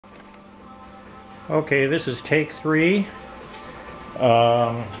Okay, this is take 3.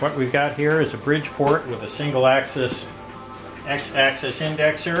 What we've got here is a Bridgeport with a single axis X-axis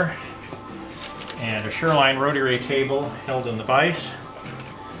indexer and a Sherline rotary table held in the vise.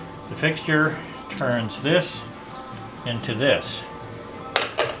 The fixture turns this into this.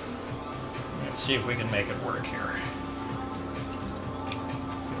 Let's see if we can make it work here.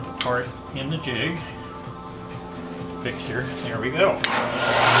 Get the part in the jig. Fixture, there we go.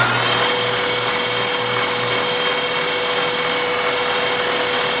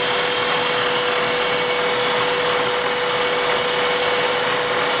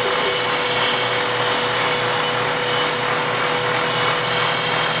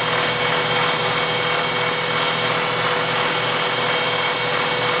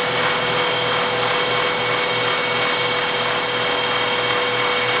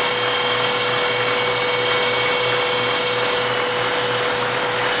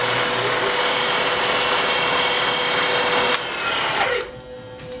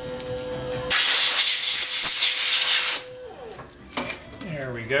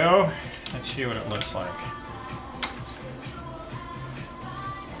 There we go. Let's see what it looks like.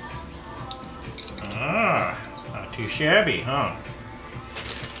 Ah, not too shabby, huh?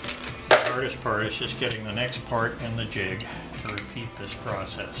 The hardest part is just getting the next part in the jig to repeat this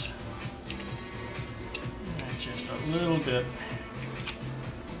process. It's just a little bit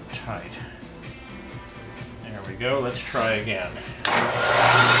tight. There we go. Let's try again.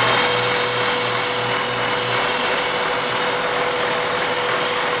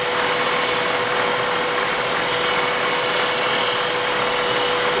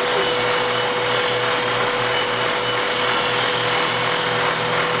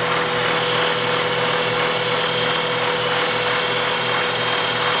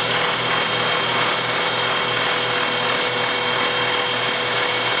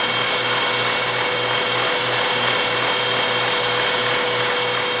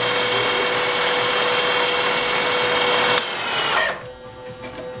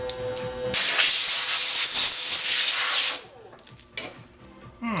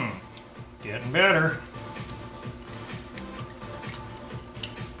 Getting better.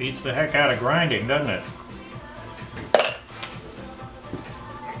 Beats the heck out of grinding, doesn't it?